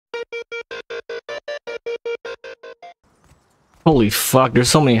Holy fuck, there's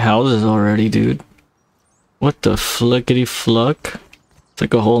so many houses already, dude. What the flickety fluck? It's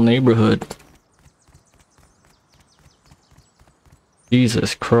like a whole neighborhood.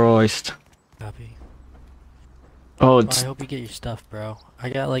 Jesus Christ. Copy. Oh, Well, it's... I hope you get your stuff, bro. I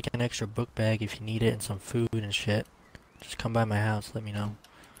got like an extra book bag if you need it and some food and shit. Just come by my house, let me know.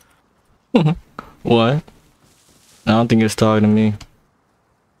 What? I don't think it's talking to me.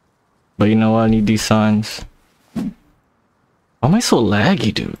 But you know what? I need these signs. Why am I so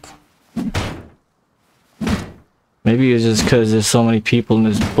laggy, dude? Maybe it's just because there's so many people in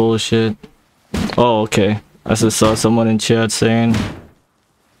this bullshit. Oh, okay. I just saw someone in chat saying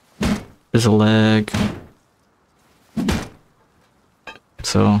there's a lag.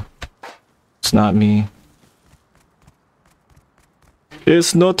 So, it's not me.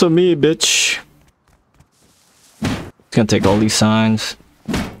 It's not me, bitch. It's gonna take all these signs.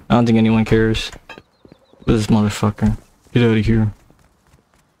 I don't think anyone cares. This motherfucker. Get out of here.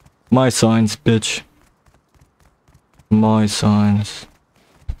 My signs, bitch. My signs.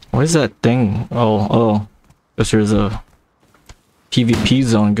 What is that thing? Oh. Guess there's a PvP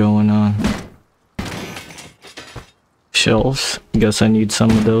zone going on. Shelves. Guess I need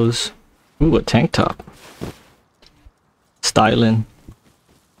some of those. Ooh, a tank top. Styling.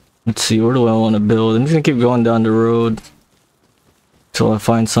 Let's see, where do I want to build? I'm just gonna keep going down the road till I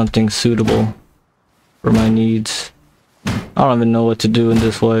find something suitable for my needs. I don't even know what to do in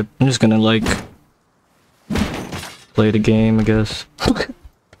this way. I'm just gonna like play the game, I guess.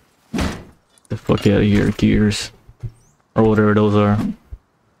 The fuck out of here, gears. Or whatever those are.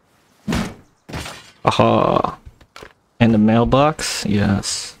 Aha! And the mailbox?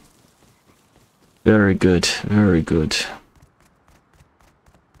 Yes. Very good, very good.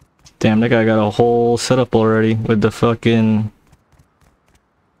 Damn, that guy got a whole setup already with the fucking...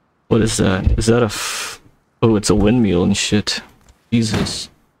 What is that? Is that a oh, it's a windmill and shit. Jesus.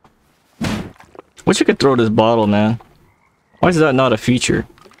 Wish you could throw this bottle, man. Why is that not a feature?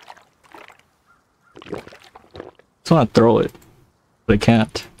 Just want to throw it, but I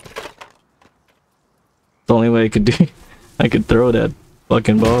can't. It's the only way I could do. I could throw that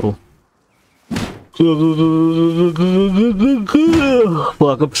fucking bottle.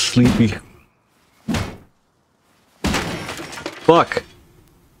 Fuck, I'm sleepy. Fuck.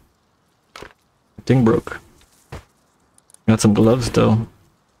 Thing broke. Got some gloves though.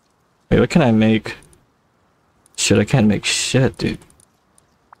 Wait, what can I make? Shit, I can't make shit, dude.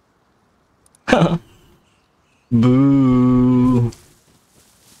 Boo.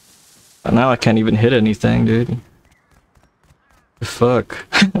 Now I can't even hit anything, dude. The fuck.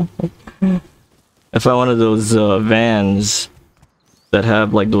 If I wanted those vans that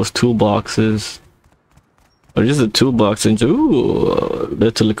have like those toolboxes, or just a toolbox and ooh,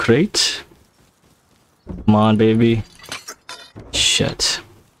 little crate. Come on, baby. Shit.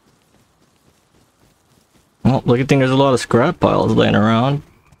 Well, look, I think there's a lot of scrap piles laying around.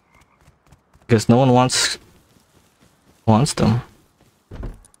 Guess no one wants them.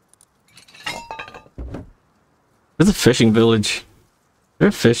 There's a fishing village. Is there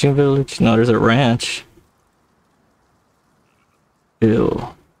a fishing village? No, there's a ranch.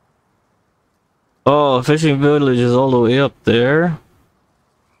 Ew. Oh, fishing village is all the way up there.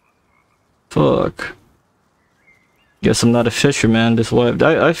 Fuck. Guess I'm not a fisherman this wipe.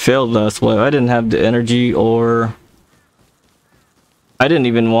 I failed last wipe. I didn't have the energy, or I didn't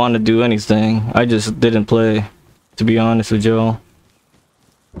even want to do anything. I just didn't play, to be honest with y'all.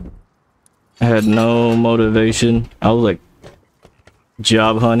 I had no motivation. I was like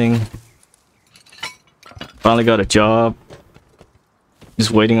job hunting. Finally got a job. Just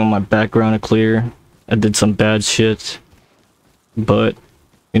waiting on my background to clear. I did some bad shit. But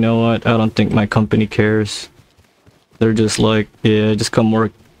you know what? I don't think my company cares. They're just like, yeah, just come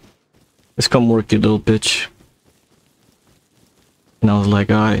work. Just come work, you little bitch. And I was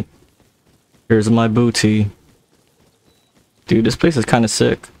like, alright. Here's my booty. Dude, this place is kind of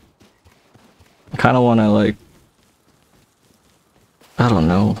sick. I kind of want to like... I don't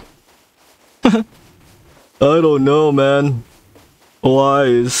know. I don't know, man. Why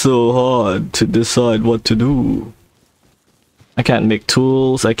is so hard to decide what to do? I can't make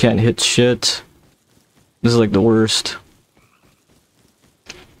tools. I can't hit shit. This is like the worst.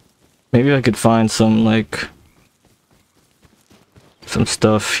 Maybe I could find some like some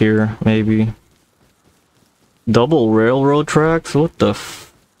stuff here, maybe. Double railroad tracks? What the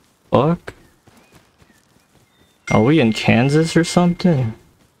fuck? Are we in Kansas or something?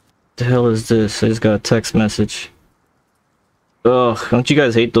 What the hell is this? I just got a text message. Ugh, don't you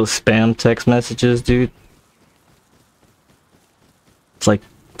guys hate those spam text messages, dude? It's like,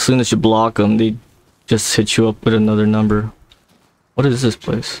 as soon as you block them, they just hit you up with another number. What is this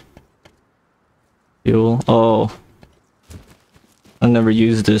place? Fuel. Oh. I never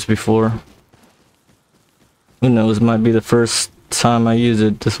used this before. Who knows, might be the first time I use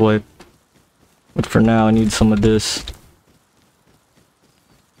it this way. But for now, I need some of this.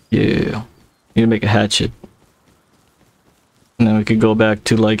 Yeah. Need to make a hatchet. And then we could go back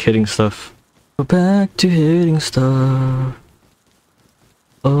to like hitting stuff. Go back to hitting stuff.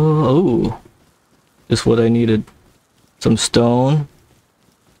 Oh. Just what I needed. Some stone.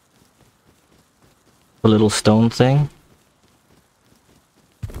 A little stone thing.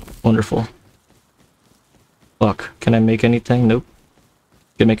 Wonderful. Fuck. Can I make anything? Nope.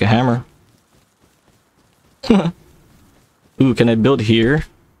 Can make a hammer. Ooh, can I build here?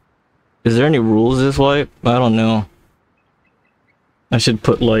 Is there any rules this way? I don't know. I should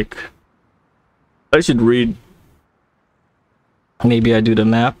put like... I should read. Maybe I do the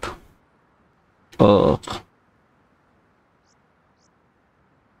map.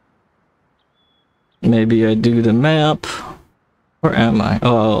 Maybe I do the map. Where am I?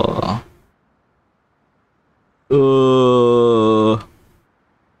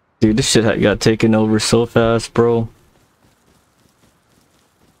 Dude, this shit got taken over so fast, bro.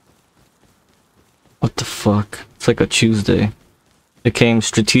 What the fuck? It's like a Tuesday. It came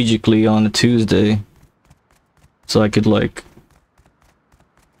strategically on a Tuesday. So I could like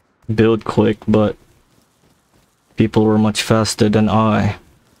build quick, but people were much faster than I.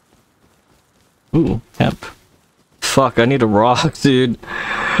 Ooh, hemp. Fuck, I need a rock, dude.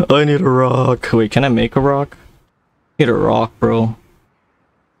 I need a rock. Wait, can I make a rock? I need a rock, bro.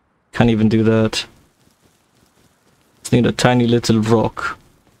 Can't even do that. Just need a tiny little rock.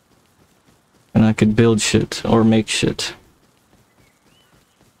 And I could build shit or make shit.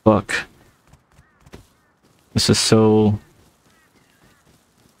 Fuck. This is so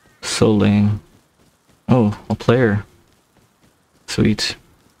lame. Oh, a player. Sweet.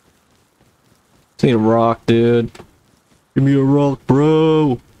 Just need a rock, dude. Give me a rock,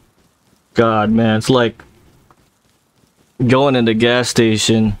 bro. God, man, it's like going in the gas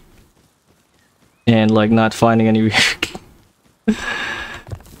station and like not finding any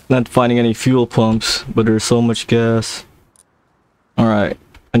not finding any fuel pumps, but there's so much gas. Alright,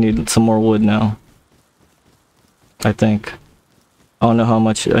 I need some more wood now. I think. I don't know how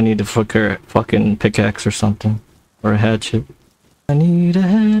much I need to fucking pickaxe or something. Or a hatchet. I need a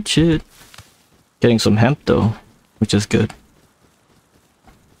hatchet. Getting some hemp though, which is good.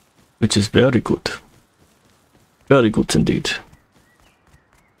 Which is very good. Very good indeed.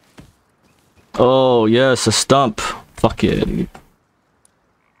 Oh yes, a stump. Fuck yeah, dude.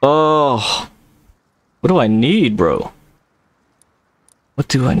 Oh, what do I need, bro? What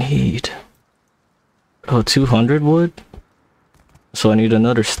do I need? Oh, 200 wood? So I need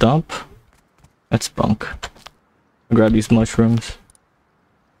another stump? That's bunk. I'll grab these mushrooms.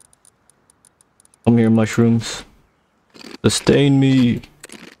 Come here, mushrooms. Sustain me.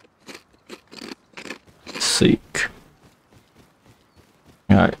 Seek.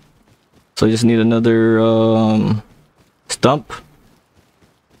 Alright. So I just need another stump.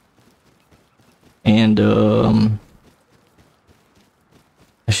 And I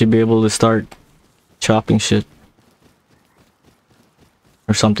should be able to start chopping shit.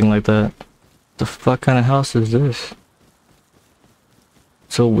 Or something like that. The fuck kind of house is this?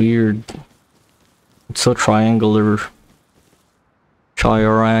 So weird. It's so triangular.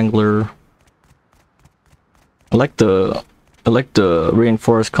 Triangular. I like the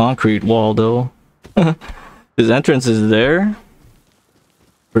reinforced concrete wall though. His entrance is there.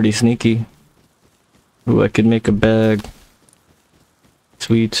 Pretty sneaky. Ooh, I could make a bag.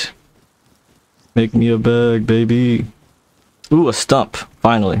 Sweet. Make me a bag, baby. Ooh, a stump.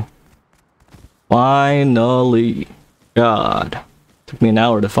 Finally. Finally. God. Took me an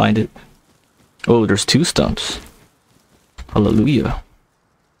hour to find it. Oh, there's 2 stumps. Hallelujah.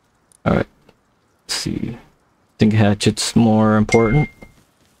 Alright. Let's see. I think hatchet's more important.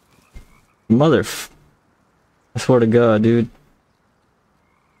 I swear to God, dude.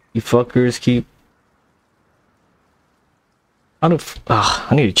 You fuckers keep... I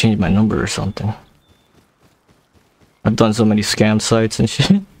need to change my number or something. I've done so many scam sites and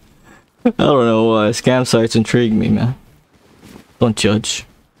shit. I don't know why. Scam sites intrigue me, man. Don't judge.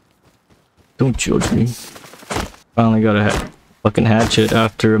 Don't judge me. Finally got a fucking hatchet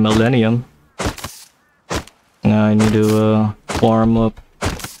after a millennium. Now I need to farm up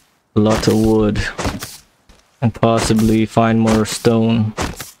a lot of wood. And possibly find more stone.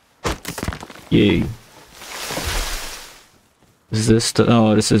 Yay. Is this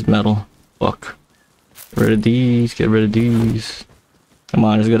oh, this is metal. Fuck. Get rid of these, get rid of these. Come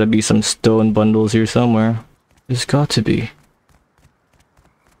on, there's gotta be some stone bundles here somewhere. There's got to be.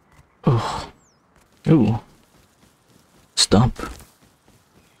 Oh. Ooh. Stump.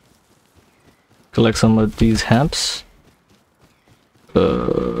 Collect some of these hemps.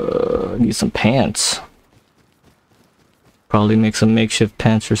 Need some pants. Probably make some makeshift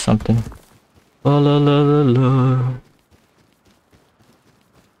pants or something. La la la la la.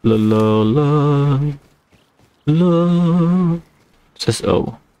 La la la. La. It's just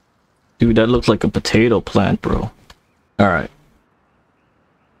oh. Dude, that looks like a potato plant, bro. Alright.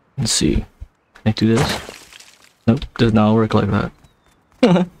 Let's see. Can I do this? Nope, does not work like that.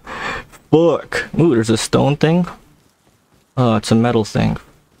 Fuck. Ooh, there's a stone thing. Oh, it's a metal thing.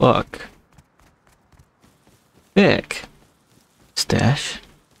 Fuck. Heck. Stash?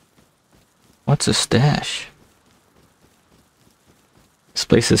 What's a stash? This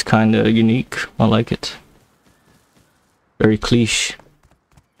place is kinda unique. I like it. Very cliche.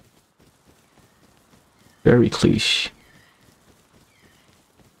 Very cliche.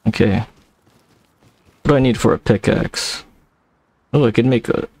 Okay. What do I need for a pickaxe? Oh, I could make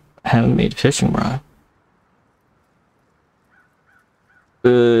a handmade fishing rod.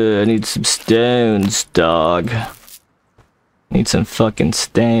 I need some stones, dog. Need some fucking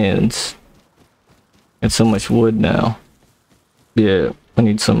stones. Got so much wood now. Yeah, I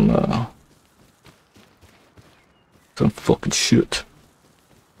need some fucking shit.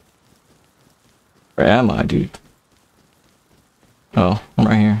 Where am I, dude? Oh, I'm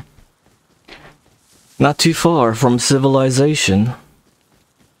right here. Not too far from civilization.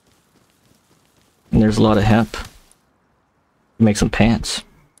 And there's a lot of hemp. Make some pants.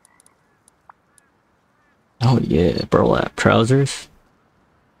 Oh yeah, burlap trousers.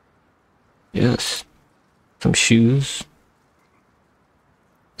 Yes. Some shoes.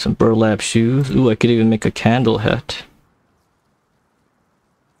 Some burlap shoes. Ooh, I could even make a candle hat.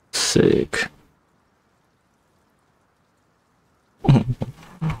 Sick.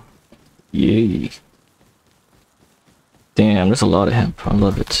 Yay. Damn, there's a lot of hemp. I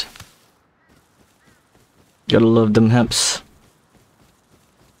love it. Gotta love them hemps.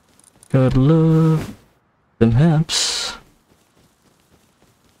 Gotta love them hemps.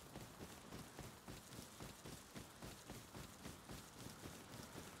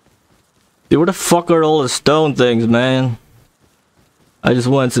 Dude, where the fuck are all the stone things, man? I just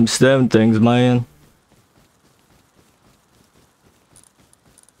want some stone things, man.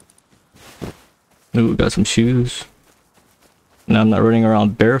 Ooh, got some shoes. Now I'm not running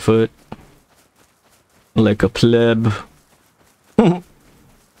around barefoot. Like a pleb.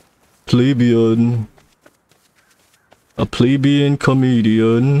 Plebeian. A plebeian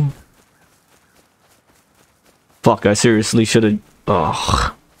comedian. Fuck, I seriously should've...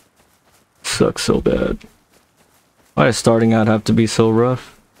 Ugh. Sucks so bad. Why does starting out have to be so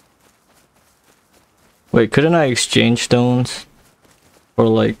rough? Wait, couldn't I exchange stones? For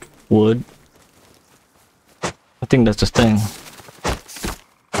like, wood? I think that's the thing.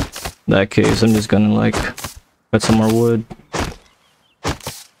 In that case, I'm just gonna like... Get some more wood.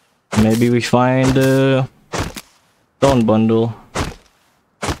 Maybe we find a... stone bundle.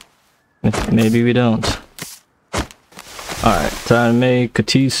 Maybe we don't. Alright, time to make a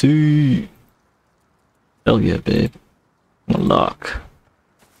TC. Hell yeah, babe. Lock.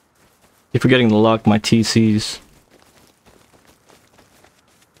 Keep forgetting to lock my TCs.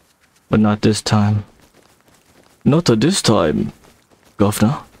 But not this time. Not at this time,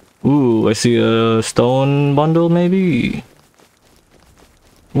 governor. Ooh, I see a stone bundle maybe?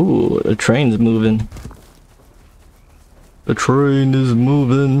 Ooh, the train's moving. The train is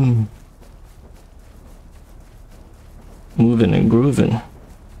moving. Moving and grooving.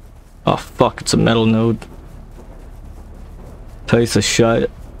 Oh fuck, it's a metal node. Piece of shit.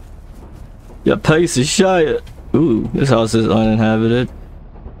 Yeah, piece of shit. Ooh, this house is uninhabited.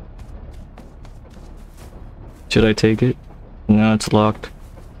 Should I take it? No, it's locked.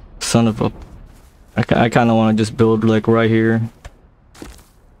 Son of a... I kind of want to just build like right here.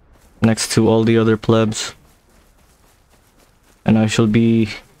 Next to all the other plebs. And I shall be...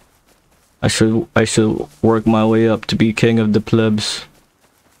 I should work my way up to be king of the plebs.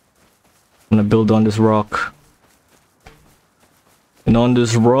 I'm gonna build on this rock. And on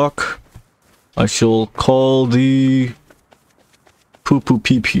this rock, I shall call the... Poo poo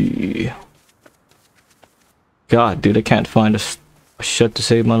pee pee. God, dude, I can't find a shit to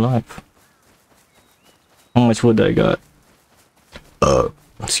save my life. How much wood I got?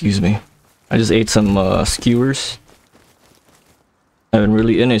 Excuse me. I just ate some skewers. I haven't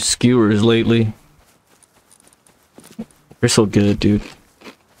really eaten skewers lately. They're so good, dude.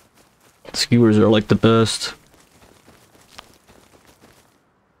 Skewers are like the best.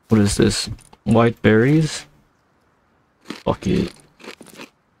 What is this? White berries? Fuck it.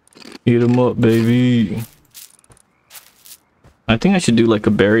 Eat them up, baby. I think I should do like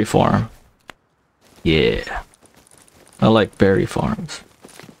a berry farm. Yeah. I like berry farms.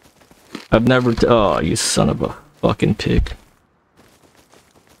 I've never oh, you son of a fucking pig.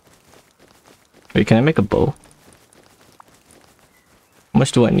 Wait, can I make a bow? How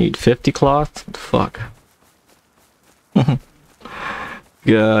much do I need? 50 cloth? What the fuck?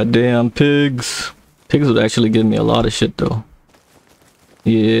 Goddamn pigs. Pigs would actually give me a lot of shit though.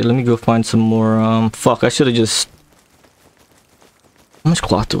 Yeah, let me go find some more, fuck, I should've just... How much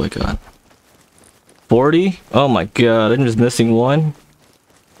cloth do I got? 40? Oh my god, I'm just missing one?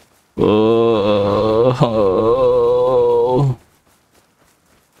 Oh.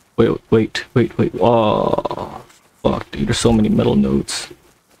 Wait. Oh, fuck, dude, there's so many metal nodes.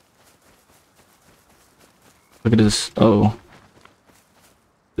 Look at this. Oh.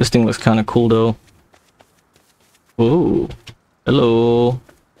 This thing looks kind of cool though. Whoa. Hello.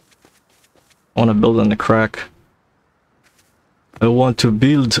 I want to build on the crack. I want to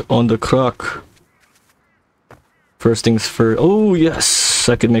build on the crack. First things first. Oh yes,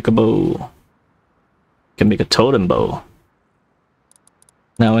 I can make a bow. Can make a totem bow.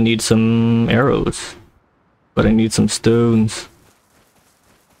 Now I need some arrows, but I need some stones.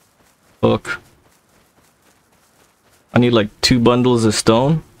 Fuck. I need like 2 bundles of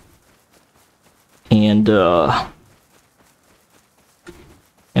stone. And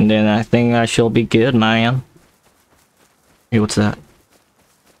then I think I shall be good, man. Hey, what's that?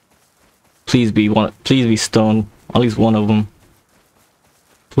 Please be stone. At least one of them.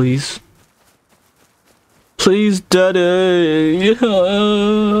 Please. Please, daddy.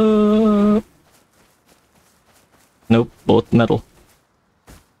 Nope, both metal.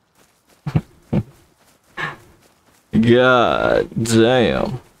 God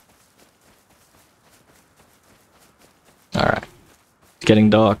damn. Alright. It's getting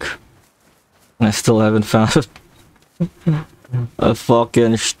dark. And I still haven't found a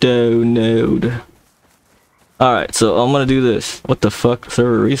fucking stone node. Alright, so I'm gonna do this. What the fuck?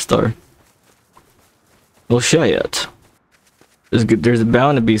 Server restart. Well, shit. There's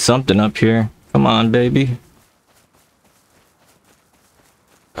bound to be something up here. Come on, baby.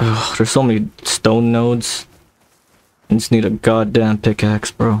 Ugh, there's so many stone nodes. I just need a goddamn pickaxe,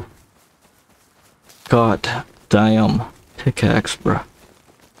 bro. God damn pickaxe, bro.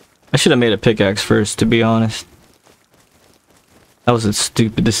 I should have made a pickaxe first, to be honest. That was a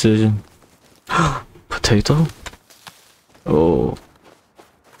stupid decision. Potato? Oh.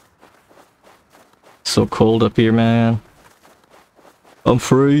 So cold up here, man. I'm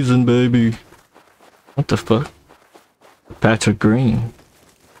freezing, baby. What the fuck? Patch of green.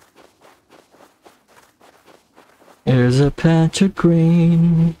 There's a patch of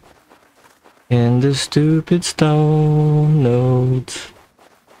green and the stupid stone nodes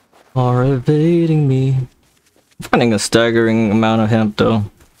are evading me. I'm finding a staggering amount of hemp though.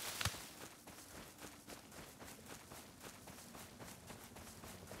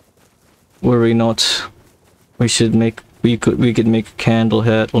 Worry not. We could make a candle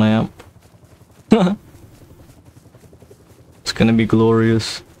hat lamp. It's gonna be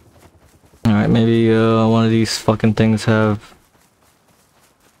glorious. Alright, maybe one of these fucking things have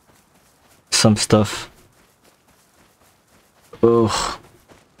some stuff. Oh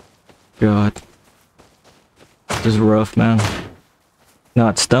god. This is rough, man.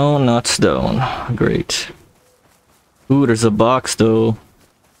 Not stone, not stone. Great. Ooh, there's a box though.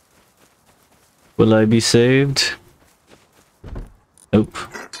 Will I be saved? Nope.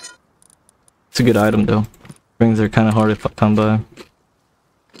 It's a good item though. Rings are kind of hard to come by.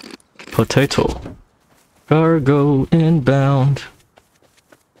 Potato. Cargo inbound.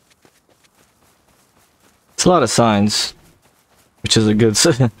 It's a lot of signs, which is a good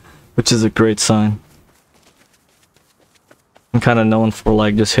which is a great sign. I'm kind of known for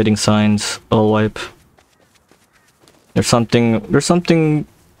like just hitting signs all wipe. There's something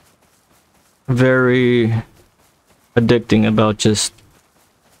very addicting about just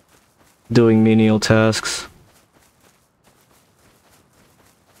doing menial tasks.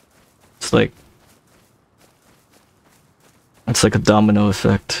 It's like a domino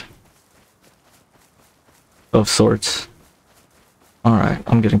effect of sorts. Alright,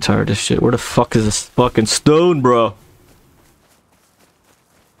 I'm getting tired of this shit. Where the fuck is this fucking stone, bro?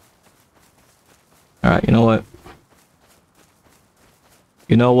 Alright, you know what?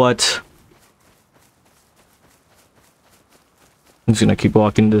 You know what? I'm just gonna keep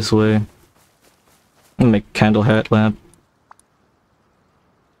walking this way. I'm gonna make a candle hat lamp.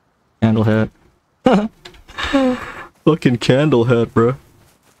 Candle hat. Fucking candle hat, bro.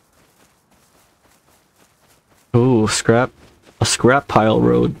 Ooh, scrap. A scrap pile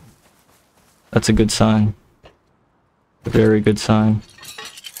road. That's a good sign. A very good sign.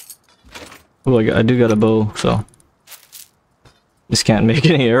 Oh, I do got a bow, so just can't make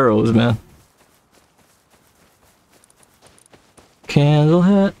any arrows, man. Candle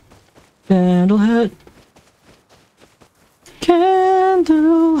hat, candle hat,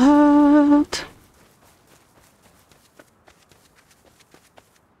 candle hat.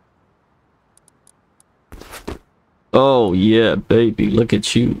 Oh yeah, baby, look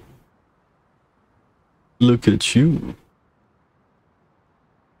at you. Look at you.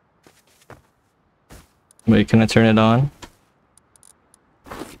 Wait, can I turn it on?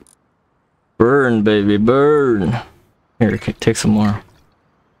 Burn, baby, burn. Here, take some more.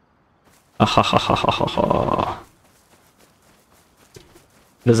 Ah ha ha ha ha ha ha.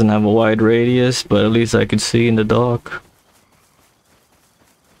 Doesn't have a wide radius, but at least I could see in the dark.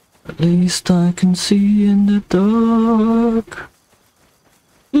 At least I can see in the dark.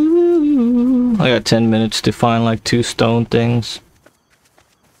 Ooh. I got 10 minutes to find like 2 stone things.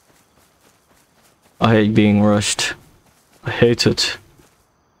 I hate being rushed. I hate it.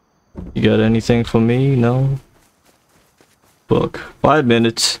 You got anything for me? No? Book. 5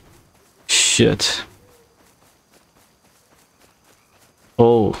 minutes. Shit.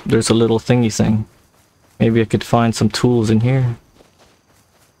 Oh, there's a little thingy thing. Maybe I could find some tools in here.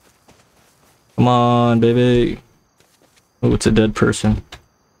 Come on, baby. Oh, it's a dead person.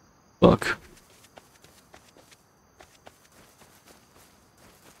 Fuck.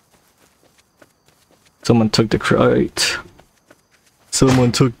 Someone took the crate.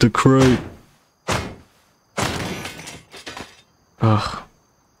 Someone took the crate. Ugh.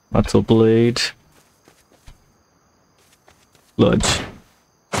 That's a blade. Sludge.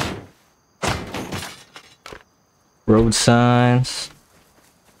 Road signs.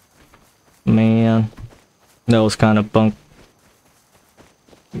 Man. That was kind of bunk.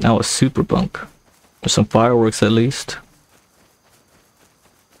 That was super bunk. There's some fireworks at least.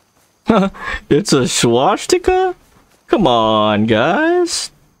 It's a swastika? Come on, guys.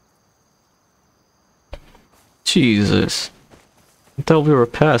 Jesus. I thought we were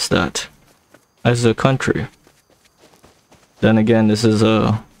past that as a country. Then again, this is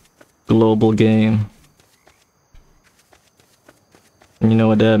a global game. And you know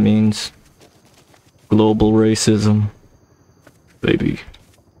what that means. Global racism. Baby.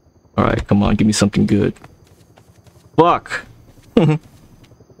 Alright, come on, give me something good. Fuck!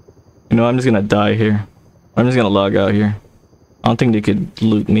 You know, I'm just gonna die here. I'm just gonna log out here. I don't think they could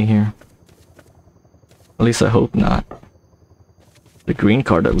loot me here. At least I hope not. The green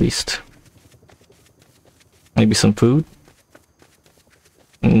card at least. Maybe some food?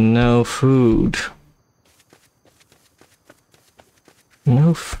 No food.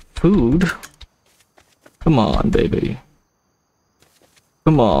 No food? Come on, baby.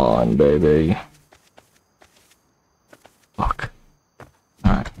 Come on, baby. Fuck.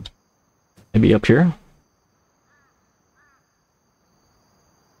 Alright. Maybe up here?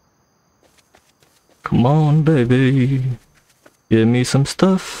 Come on, baby. Give me some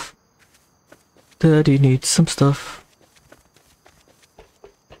stuff. Daddy needs some stuff.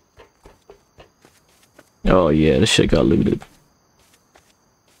 Oh yeah, this shit got looted.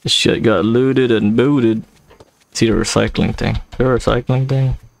 This shit got looted and booted. See the recycling thing. The recycling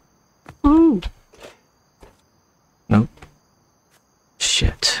thing? Woo! Nope.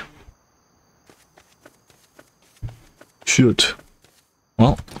 Shit. Shit.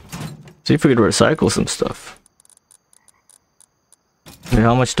 Well, see if we could recycle some stuff. Okay,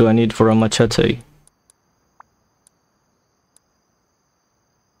 how much do I need for a machete?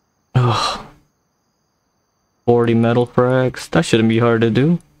 Ugh. 40 metal frags? That shouldn't be hard to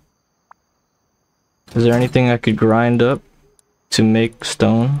do. Is there anything I could grind up to make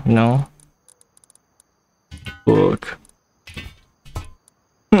stone? No? Fuck.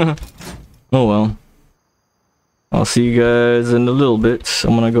 Oh well. I'll see you guys in a little bit.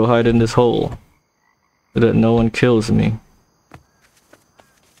 I'm gonna go hide in this hole so that no one kills me.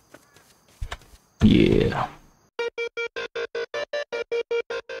 Yeah.